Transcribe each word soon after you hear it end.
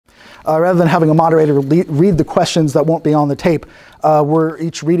rather than having a moderator read the questions that won't be on the tape, we're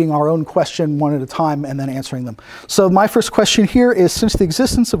each reading our own question one at a time and then answering them. So my first question here is, since the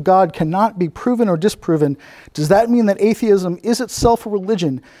existence of God cannot be proven or disproven, does that mean that atheism is itself a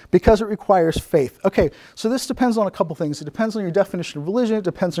religion because it requires faith? Okay, so this depends on a couple things. It depends on your definition of religion, it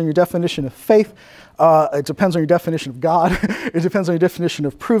depends on your definition of faith, it depends on your definition of God, it depends on your definition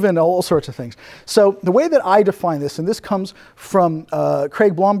of proven, all sorts of things. So the way that I define this, and this comes from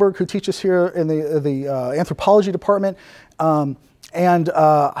Craig Blomberg, who teaches here in the anthropology department, and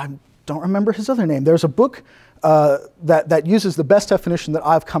I don't remember his other name. There's a book that uses the best definition that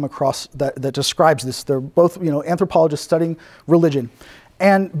I've come across that describes this. They're both anthropologists studying religion.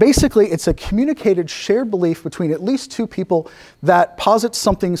 And basically, it's a communicated shared belief between at least two people that posits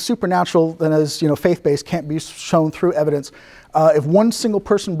something supernatural that is faith-based, can't be shown through evidence. If one single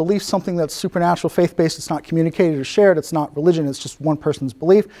person believes something that's supernatural, faith-based, it's not communicated or shared, it's not religion, it's just one person's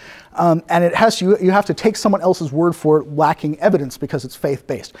belief. And it has you have to take someone else's word for it, lacking evidence, because it's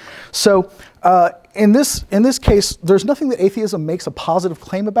faith-based. So in this case, there's nothing that atheism makes a positive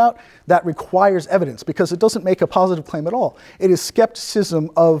claim about that requires evidence, because it doesn't make a positive claim at all. It is skepticism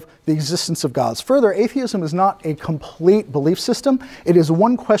of the existence of gods. Further, atheism is not a complete belief system. It is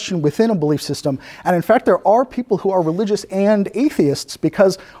one question within a belief system. And in fact, there are people who are religious and atheists,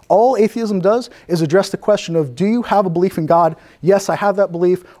 because all atheism does is address the question of, do you have a belief in God? Yes, I have that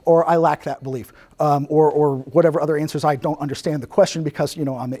belief, or I lack that belief. Or whatever other answers. I don't understand the question because I'm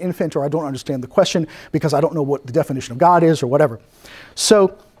an infant, or I don't understand the question because I don't know what the definition of God is, or whatever.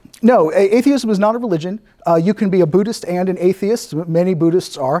 So no, atheism is not a religion. You can be a Buddhist and an atheist. Many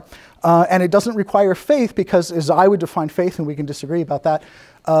Buddhists are. And it doesn't require faith, because as I would define faith, and we can disagree about that,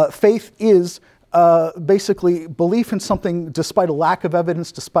 faith is basically belief in something despite a lack of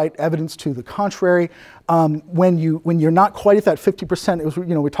evidence, despite evidence to the contrary. When you're not quite at that 50%, it was,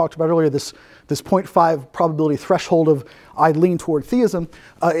 we talked about earlier, this 0.5 probability threshold of I lean toward theism.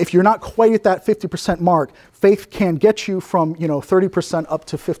 If you're not quite at that 50% mark, faith can get you from 30% up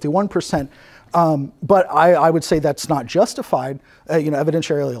to 51%. But I would say that's not justified,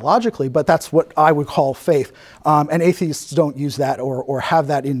 evidentiarily, logically, but that's what I would call faith. And atheists don't use that or have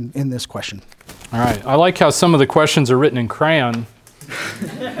that in this question. All right. I like how some of the questions are written in crayon.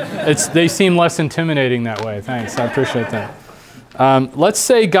 They seem less intimidating that way. Thanks. I appreciate that. Let's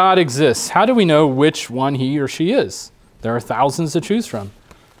say God exists. How do we know which one he or she is? There are thousands to choose from.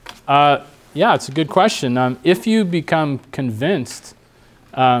 Yeah, it's a good question. If you become convinced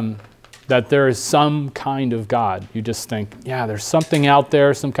that there is some kind of God, you just think, yeah, there's something out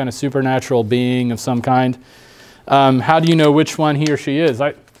there, some kind of supernatural being of some kind. How do you know which one he or she is?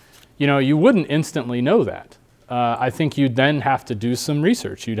 You wouldn't instantly know that. I think you'd then have to do some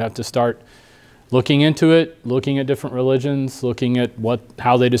research. You'd have to start looking into it, looking at different religions, looking at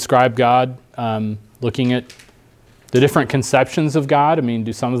how they describe God, looking at the different conceptions of God. I mean,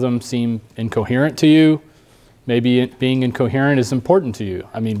 do some of them seem incoherent to you? Maybe being incoherent is important to you.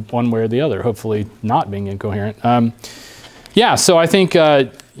 I mean, one way or the other, hopefully not being incoherent. Yeah, so I think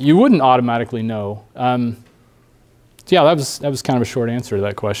you wouldn't automatically know. Yeah, that was kind of a short answer to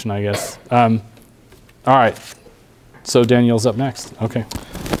that question, I guess. All right, so Danielle's up next. Okay.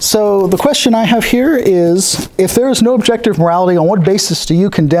 So the question I have here is, if there is no objective morality, on what basis do you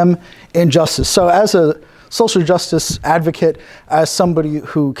condemn injustice? So as a social justice advocate, as somebody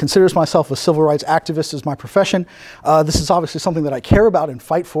who considers myself a civil rights activist as my profession, this is obviously something that I care about and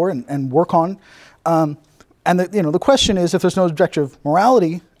fight for and work on. And the question is, if there's no objective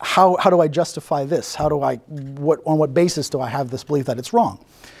morality, how do I justify this? On what basis do I have this belief that it's wrong?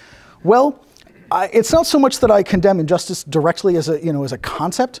 Well, it's not so much that I condemn injustice directly as a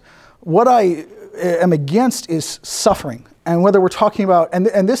concept. What I am against is suffering. And whether we're talking about,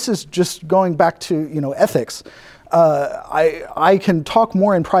 and this is just going back to ethics. I can talk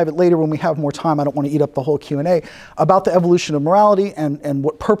more in private later when we have more time. I don't want to eat up the whole Q&A about the evolution of morality and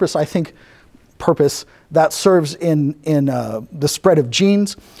what purpose I think that serves in the spread of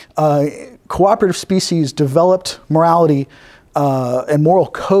genes. Cooperative species developed morality and moral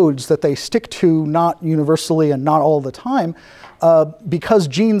codes that they stick to, not universally and not all the time, because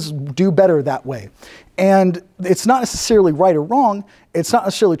genes do better that way. And it's not necessarily right or wrong, it's not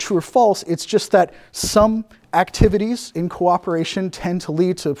necessarily true or false, it's just that some activities in cooperation tend to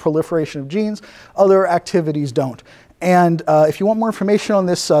lead to proliferation of genes, other activities don't. And if you want more information on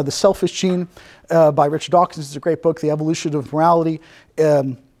this, The Selfish Gene by Richard Dawkins is a great book. The Evolution of Morality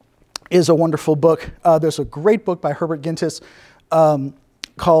is a wonderful book. There's a great book by Herbert Gintis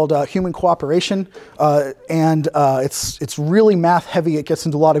called Human Cooperation, and it's really math heavy. It gets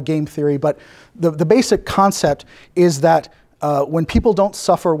into a lot of game theory, but the basic concept is that when people don't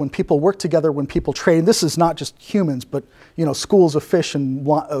suffer, when people work together, when people trade, and this is not just humans, but schools of fish and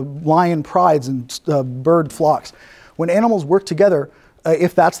lion prides and bird flocks. When animals work together,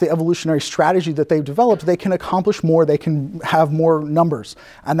 if that's the evolutionary strategy that they've developed, they can accomplish more, they can have more numbers.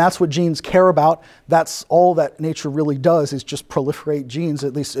 And that's what genes care about. That's all that nature really does, is just proliferate genes,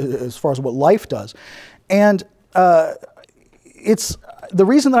 at least as far as what life does. And it's the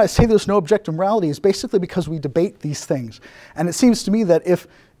reason that I say there's no objective morality is basically because we debate these things. And it seems to me that if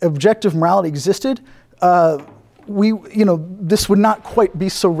objective morality existed, this would not quite be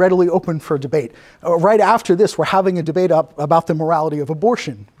so readily open for debate. Right after this, we're having a debate about the morality of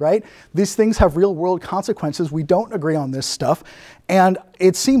abortion, right? These things have real world consequences. We don't agree on this stuff. And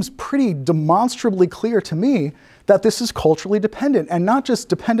it seems pretty demonstrably clear to me that this is culturally dependent, and not just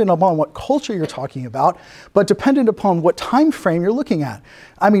dependent upon what culture you're talking about, but dependent upon what time frame you're looking at.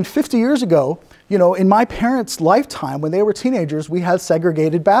 I mean, 50 years ago, in my parents' lifetime, when they were teenagers, we had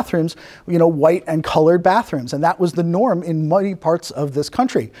segregated bathrooms, white and colored bathrooms, and that was the norm in many parts of this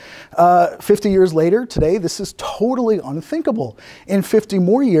country. 50 years later, today, this is totally unthinkable. In 50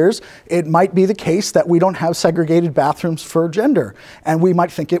 more years, it might be the case that we don't have segregated bathrooms for gender, and we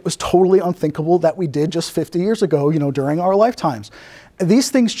might think it was totally unthinkable that we did just 50 years ago, during our lifetimes. These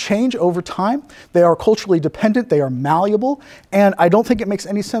things change over time. They are culturally dependent, they are malleable, and I don't think it makes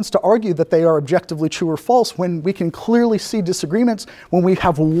any sense to argue that they are objectively true or false when we can clearly see disagreements, when we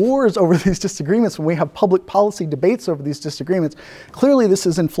have wars over these disagreements, when we have public policy debates over these disagreements. Clearly this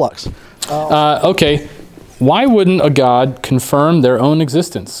is in flux. Okay, why wouldn't a God confirm their own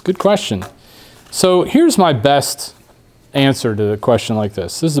existence? Good question. So here's my best answer to a question like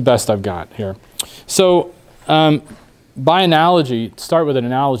this. This is the best I've got here. So, by analogy, start with an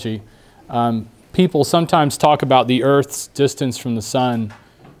analogy, people sometimes talk about the Earth's distance from the sun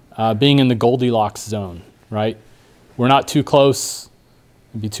being in the Goldilocks zone, right? We're not too close,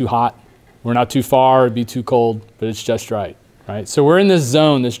 it'd be too hot. We're not too far, it'd be too cold, but it's just right, right? So we're in this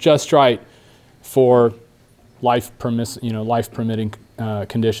zone that's just right for life-permitting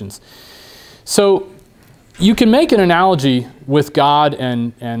conditions. So you can make an analogy with God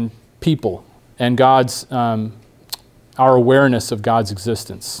and people and God's our awareness of God's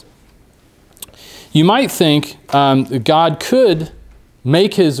existence. You might think that God could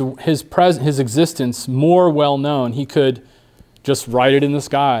make his existence more well known. He could just write it in the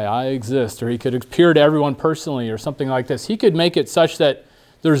sky, I exist, or he could appear to everyone personally or something like this. He could make it such that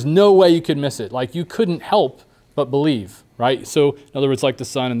there's no way you could miss it. Like you couldn't help but believe, right? So in other words, like the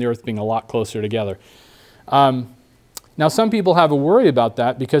sun and the earth being a lot closer together. Now some people have a worry about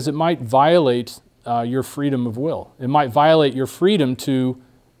that because it might violate your freedom of will. It might violate your freedom to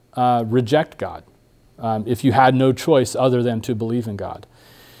reject God if you had no choice other than to believe in God.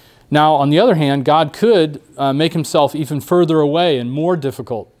 Now, on the other hand, God could make himself even further away and more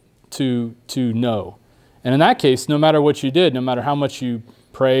difficult to know. And in that case, no matter what you did, no matter how much you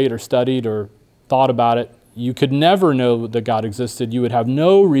prayed or studied or thought about it, you could never know that God existed. You would have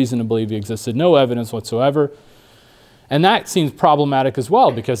no reason to believe he existed, no evidence whatsoever. And that seems problematic as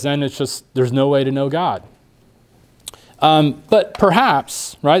well, because then it's just, there's no way to know God. But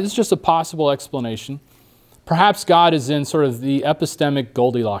perhaps, right, this is just a possible explanation, perhaps God is in sort of the epistemic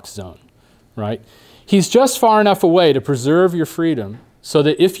Goldilocks zone, right? He's just far enough away to preserve your freedom so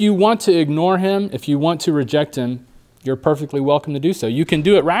that if you want to ignore him, if you want to reject him, you're perfectly welcome to do so. You can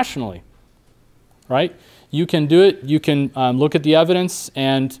do it rationally, right? You can do it, you can look at the evidence,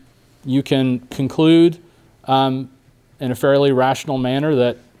 and you can conclude in a fairly rational manner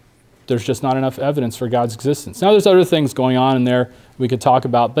that there's just not enough evidence for God's existence. Now there's other things going on in there we could talk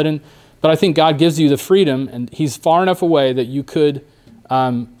about, but I think God gives you the freedom, and he's far enough away that you could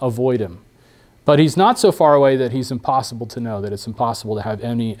avoid him. But he's not so far away that he's impossible to know, that it's impossible to have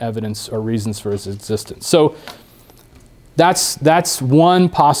any evidence or reasons for his existence. So that's one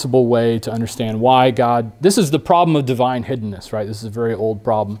possible way to understand why God, this is the problem of divine hiddenness, right? This is a very old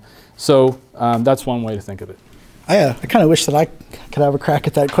problem. So that's one way to think of it. I kind of wish that I could have a crack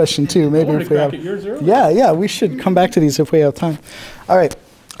at that question too. Maybe if we have. Yeah, we should come back to these if we have time. All right.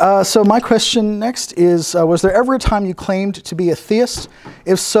 So my question next is: was there ever a time you claimed to be a theist?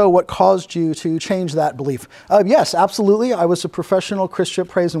 If so, what caused you to change that belief? Yes, absolutely. I was a professional Christian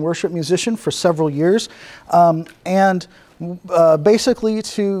praise and worship musician for several years, and basically,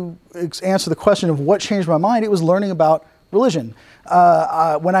 to answer the question of what changed my mind, it was learning about religion.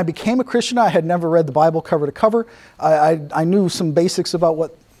 When I became a Christian, I had never read the Bible cover to cover. I knew some basics about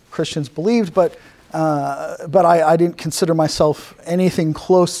what Christians believed, but I didn't consider myself anything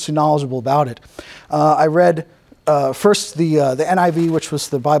close to knowledgeable about it. I read first the NIV, which was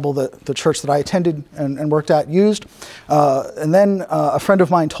the Bible that the church that I attended and worked at used. And then a friend of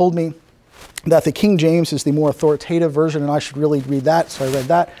mine told me that the King James is the more authoritative version and I should really read that, so I read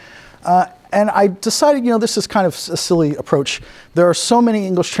that. And I decided, this is kind of a silly approach. There are so many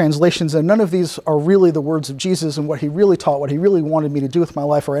English translations and none of these are really the words of Jesus and what he really taught, what he really wanted me to do with my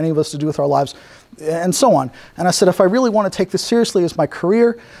life or any of us to do with our lives, and so on. And I said, if I really want to take this seriously as my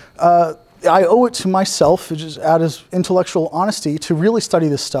career, I owe it to myself, just out of intellectual honesty, to really study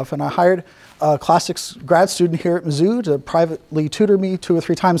this stuff. And I hired a classics grad student here at Mizzou to privately tutor me 2 or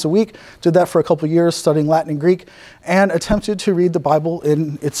 3 times a week. Did that for a couple of years, studying Latin and Greek, and attempted to read the Bible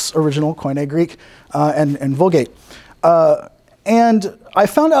in its original Koine Greek and Vulgate. And I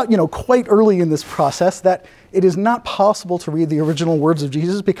found out, quite early in this process that it is not possible to read the original words of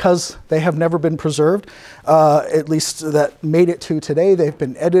Jesus because they have never been preserved, at least that made it to today. They've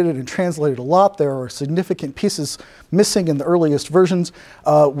been edited and translated a lot. There are significant pieces missing in the earliest versions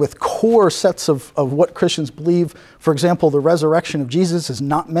with core sets of what Christians believe. For example, the resurrection of Jesus is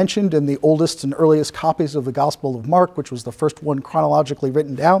not mentioned in the oldest and earliest copies of the Gospel of Mark, which was the first one chronologically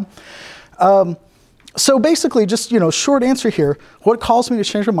written down. So basically, just, short answer here, what caused me to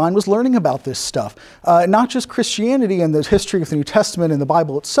change my mind was learning about this stuff. Not just Christianity and the history of the New Testament and the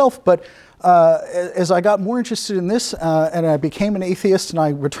Bible itself, but as I got more interested in this and I became an atheist and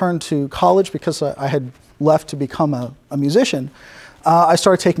I returned to college because I had left to become a musician, I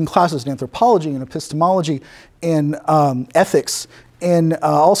started taking classes in anthropology and epistemology, in ethics, in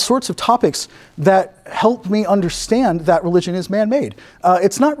all sorts of topics that helped me understand that religion is man-made.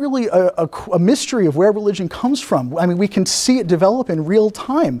 It's not really a mystery of where religion comes from. I mean, we can see it develop in real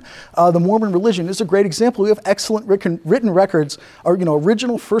time. The Mormon religion is a great example. We have excellent written records, or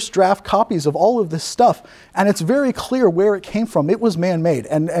original first draft copies of all of this stuff, and it's very clear where it came from. It was man-made,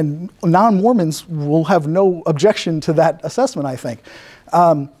 and non-Mormons will have no objection to that assessment, I think.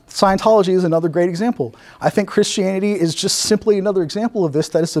 Scientology is another great example. I think Christianity is just simply another example of this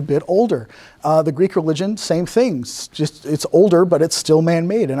that is a bit older. The Greek religion, same things. Just it's older, but it's still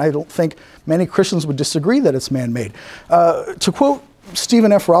man-made, and I don't think many Christians would disagree that it's man-made. To quote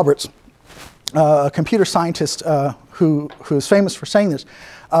Stephen F. Roberts, a computer scientist who is famous for saying this,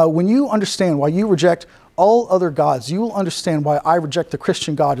 when you understand why you reject all other gods, you will understand why I reject the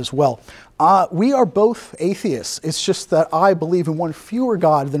Christian God as well. We are both atheists. It's just that I believe in one fewer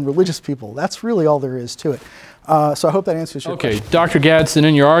God than religious people. That's really all there is to it. So I hope that answers your question. Okay, Dr. Gadsden,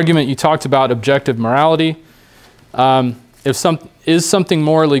 in your argument, you talked about objective morality. Is something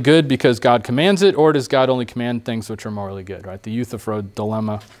morally good because God commands it, or does God only command things which are morally good, right? The Euthyphro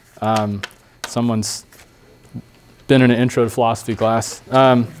dilemma. Someone's been in an intro to philosophy class.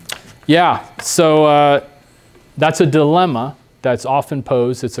 Yeah, so that's a dilemma that's often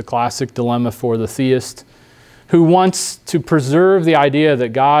posed. It's a classic dilemma for the theist who wants to preserve the idea that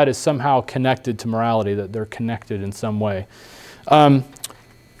God is somehow connected to morality, that they're connected in some way.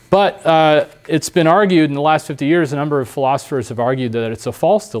 But it's been argued in the last 50 years, a number of philosophers have argued that it's a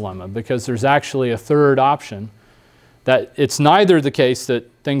false dilemma because there's actually a third option, that it's neither the case that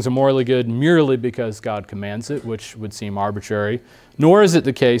things are morally good merely because God commands it, which would seem arbitrary, nor is it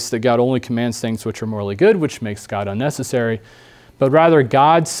the case that God only commands things which are morally good, which makes God unnecessary, but rather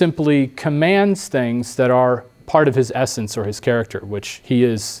God simply commands things that are part of his essence or his character, which he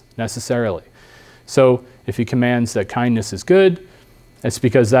is necessarily. So if he commands that kindness is good, it's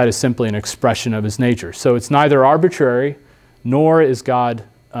because that is simply an expression of his nature. So it's neither arbitrary, nor is God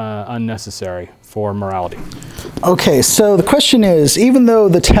unnecessary for morality. Okay, so the question is, even though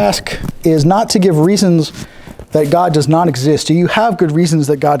the task is not to give reasons that God does not exist, do you have good reasons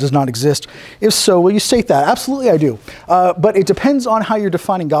that God does not exist? If so, will you state that? Absolutely I do. But it depends on how you're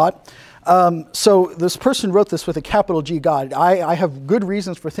defining God. So this person wrote this with a capital G, God. I have good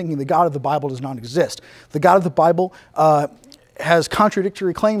reasons for thinking the God of the Bible does not exist. The God of the Bible has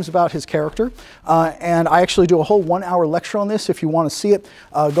contradictory claims about his character, and I actually do a whole 1-hour lecture on this. If you want to see it,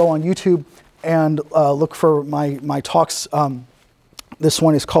 go on YouTube and look for my talks. This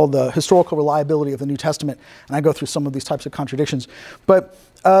one is called The Historical Reliability of the New Testament, and I go through some of these types of contradictions. But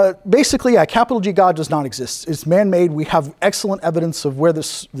basically, capital G God does not exist. It's man-made. We have excellent evidence of where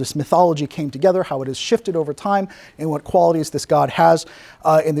this mythology came together, how it has shifted over time, and what qualities this God has.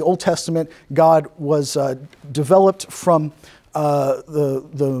 In the Old Testament, God was developed from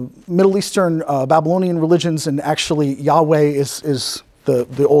the Middle Eastern Babylonian religions, and actually Yahweh is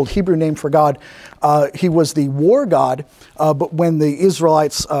the old Hebrew name for God. He was the war god, but when the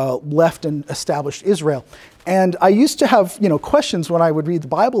Israelites left and established Israel, And I used to have, questions when I would read the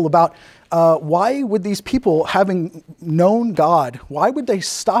Bible about why would these people, having known God, why would they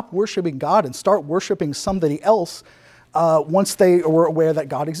stop worshiping God and start worshiping somebody else once they were aware that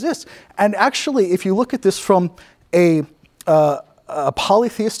God exists? And actually, if you look at this from a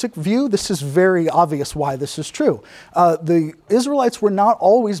polytheistic view, this is very obvious why this is true. The Israelites were not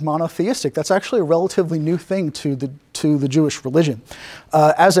always monotheistic. That's actually a relatively new thing to the Jewish religion.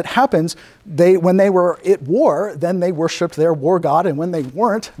 As it happens, when they were at war, then they worshipped their war god, and when they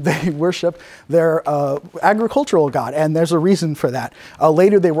weren't, they worshipped their agricultural god, and there's a reason for that.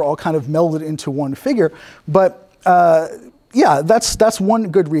 Later, they were all kind of melded into one figure, but yeah, that's one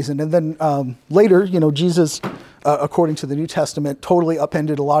good reason. And then later, Jesus, according to the New Testament, totally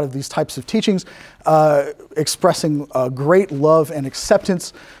upended a lot of these types of teachings, expressing great love and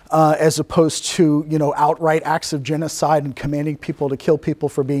acceptance, as opposed to outright acts of genocide and commanding people to kill people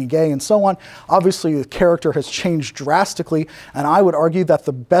for being gay and so on. Obviously, the character has changed drastically, and I would argue that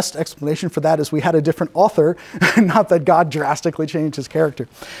the best explanation for that is we had a different author, not that God drastically changed his character.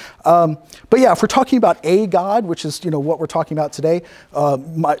 But yeah, if we're talking about a God, which is what we're talking about today,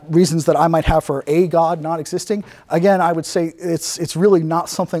 reasons that I might have for a God not existing, again, I would say it's really not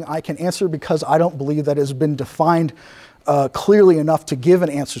something I can answer because I don't believe that has been defined clearly enough to give an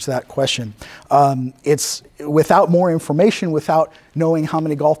answer to that question. It's without more information, without knowing how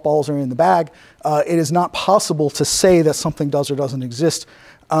many golf balls are in the bag, it is not possible to say that something does or doesn't exist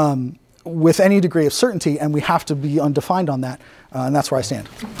with any degree of certainty, and we have to be undefined on that, and that's where I stand.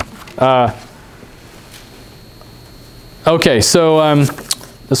 Okay, so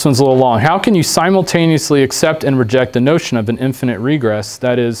this one's a little long. How can you simultaneously accept and reject the notion of an infinite regress?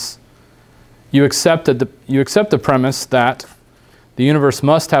 That is, you accept the premise that the universe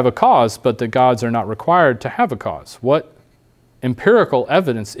must have a cause, but that gods are not required to have a cause. What empirical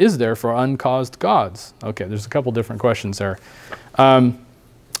evidence is there for uncaused gods? Okay, there's a couple different questions there.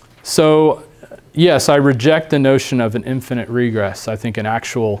 So, yes, I reject the notion of an infinite regress. I think an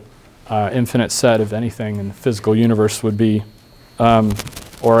actual infinite set of anything in the physical universe would be,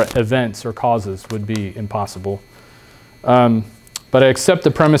 or events or causes would be impossible. But I accept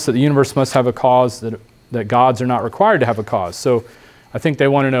the premise that the universe must have a cause, that gods are not required to have a cause. So I think they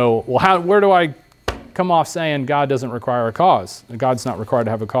want to know, well, where do I come off saying God doesn't require a cause? God's not required to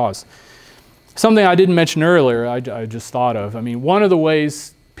have a cause. Something I didn't mention earlier, I just thought of. I mean, one of the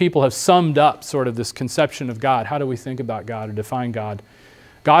ways people have summed up sort of this conception of God, how do we think about God or define God?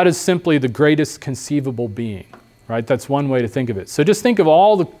 God is simply the greatest conceivable being, right? That's one way to think of it. So just think of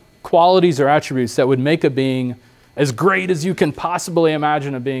all the qualities or attributes that would make a being as great as you can possibly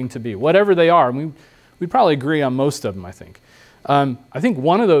imagine a being to be, whatever they are. We'd probably agree on most of them, I think. I think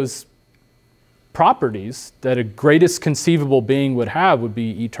one of those properties that a greatest conceivable being would have would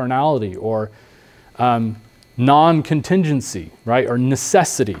be eternality or non-contingency, right? Or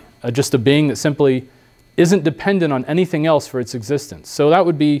necessity, just a being that simply isn't dependent on anything else for its existence. So that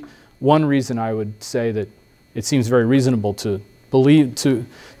would be one reason I would say that it seems very reasonable to believe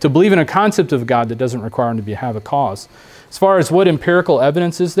in a concept of God that doesn't require him to have a cause. As far as what empirical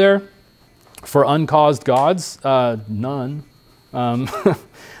evidence is there for uncaused gods, none.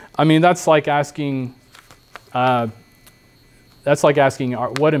 I mean, that's like asking what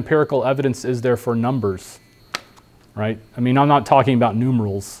empirical evidence is there for numbers, right? I mean, I'm not talking about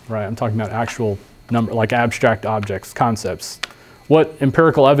numerals, right? I'm talking about actual number, like abstract objects, concepts. What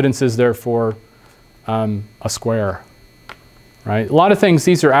empirical evidence is there for a square? Right? A lot of things,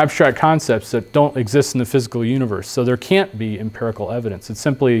 these are abstract concepts that don't exist in the physical universe, so there can't be empirical evidence. It's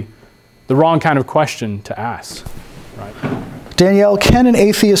simply the wrong kind of question to ask. Right? Danielle, can an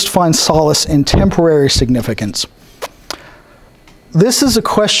atheist find solace in temporary significance? This is a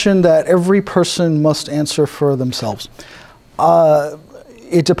question that every person must answer for themselves.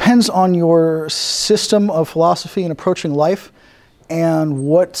 It depends on your system of philosophy in approaching life and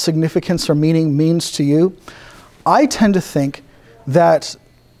what significance or meaning means to you. I tend to think that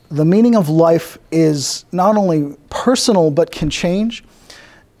the meaning of life is not only personal but can change,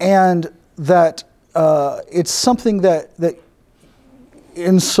 and that it's something that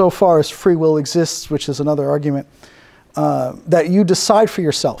insofar as free will exists, which is another argument, that you decide for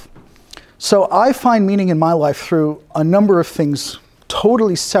yourself. So I find meaning in my life through a number of things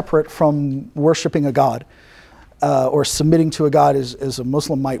totally separate from worshiping a god, or submitting to a god as a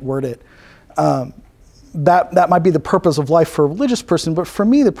Muslim might word it. That might be the purpose of life for a religious person, but for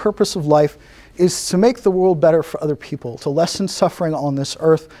me, the purpose of life is to make the world better for other people, to lessen suffering on this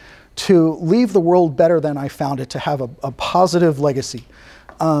earth, to leave the world better than I found it, to have a positive legacy.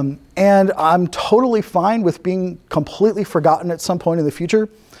 And I'm totally fine with being completely forgotten at some point in the future.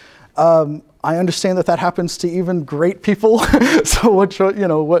 I understand that happens to even great people. So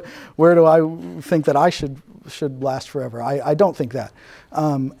where do I think that I should last forever? I don't think that.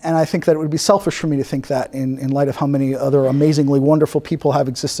 And I think that it would be selfish for me to think that in light of how many other amazingly wonderful people have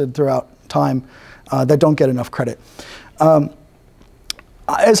existed throughout time that don't get enough credit.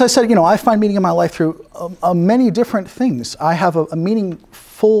 As I said, I find meaning in my life through many different things. I have a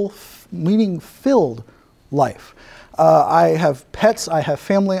meaning-filled life. I have pets, I have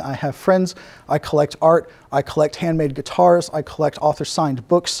family, I have friends, I collect art, I collect handmade guitars, I collect author-signed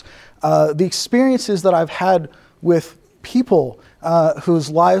books. The experiences that I've had with people whose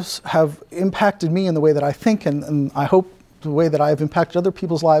lives have impacted me in the way that I think, and I hope the way that I have impacted other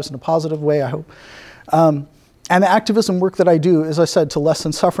people's lives in a positive way, I hope. And the activism work that I do, as I said, to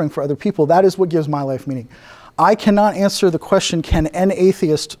lessen suffering for other people, that is what gives my life meaning. I cannot answer the question, can an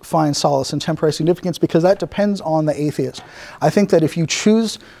atheist find solace in temporary significance, because that depends on the atheist. I think that if you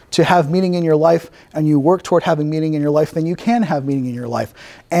choose to have meaning in your life and you work toward having meaning in your life, then you can have meaning in your life.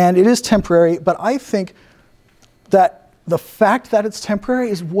 And it is temporary, but I think that the fact that it's temporary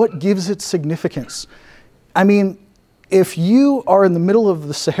is what gives it significance. I mean, if you are in the middle of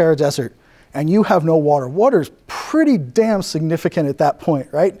the Sahara Desert and you have no water, water is pretty damn significant at that point,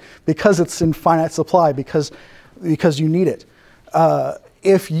 right? Because it's in finite supply, because you need it.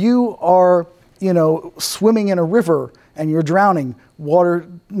 If you are, swimming in a river and you're drowning, water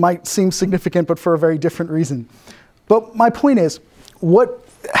might seem significant, but for a very different reason. But my point is,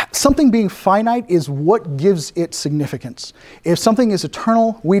 something being finite is what gives it significance. If something is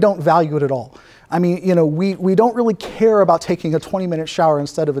eternal, we don't value it at all. I mean, we don't really care about taking a 20-minute shower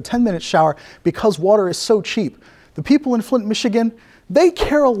instead of a 10-minute shower because water is so cheap. The people in Flint, Michigan, they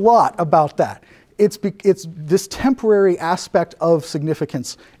care a lot about that. It's this temporary aspect of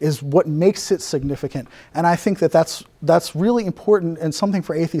significance is what makes it significant. And I think that that's really important and something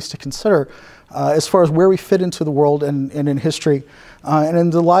for atheists to consider as far as where we fit into the world and in history and in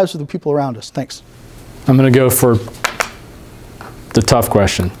the lives of the people around us. Thanks. I'm going to go for the tough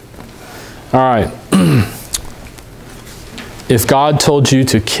question. All right. If God told you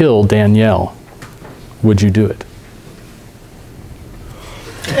to kill Danielle, would you do it?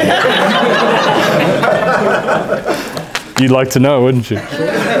 You'd like to know, wouldn't you?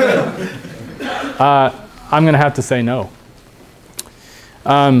 I'm going to have to say no.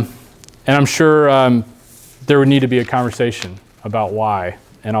 And I'm sure there would need to be a conversation about why,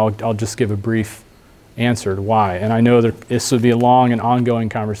 and I'll just give a brief answer to why. And I know that this would be a long and ongoing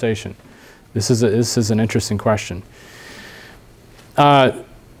conversation. This is an interesting question.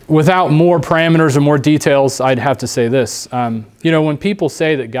 Without more parameters or more details, I'd have to say this. When people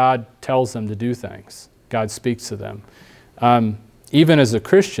say that God tells them to do things, God speaks to them, even as a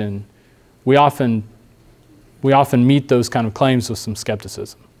Christian, we often meet those kind of claims with some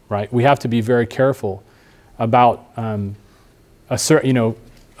skepticism, right? We have to be very careful about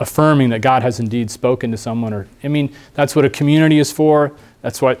affirming that God has indeed spoken to someone. That's what a community is for.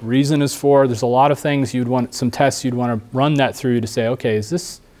 That's what reason is for. There's a lot of things some tests you'd want to run that through to say, okay,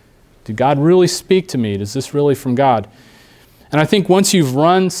 did God really speak to me? Is this really from God? And I think once you've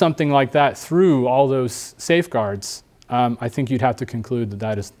run something like that through all those safeguards, I think you'd have to conclude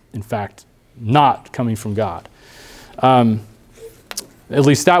that is, in fact, not coming from God. At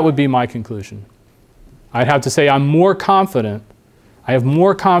least that would be my conclusion. I'd have to say I have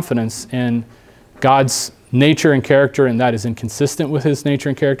more confidence in God's nature and character, and that is inconsistent with his nature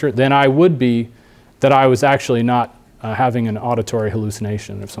and character, than I would be that I was actually not having an auditory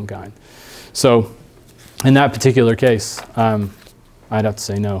hallucination of some kind. So in that particular case, I'd have to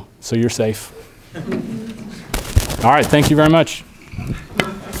say no. So you're safe. All right, thank you very much.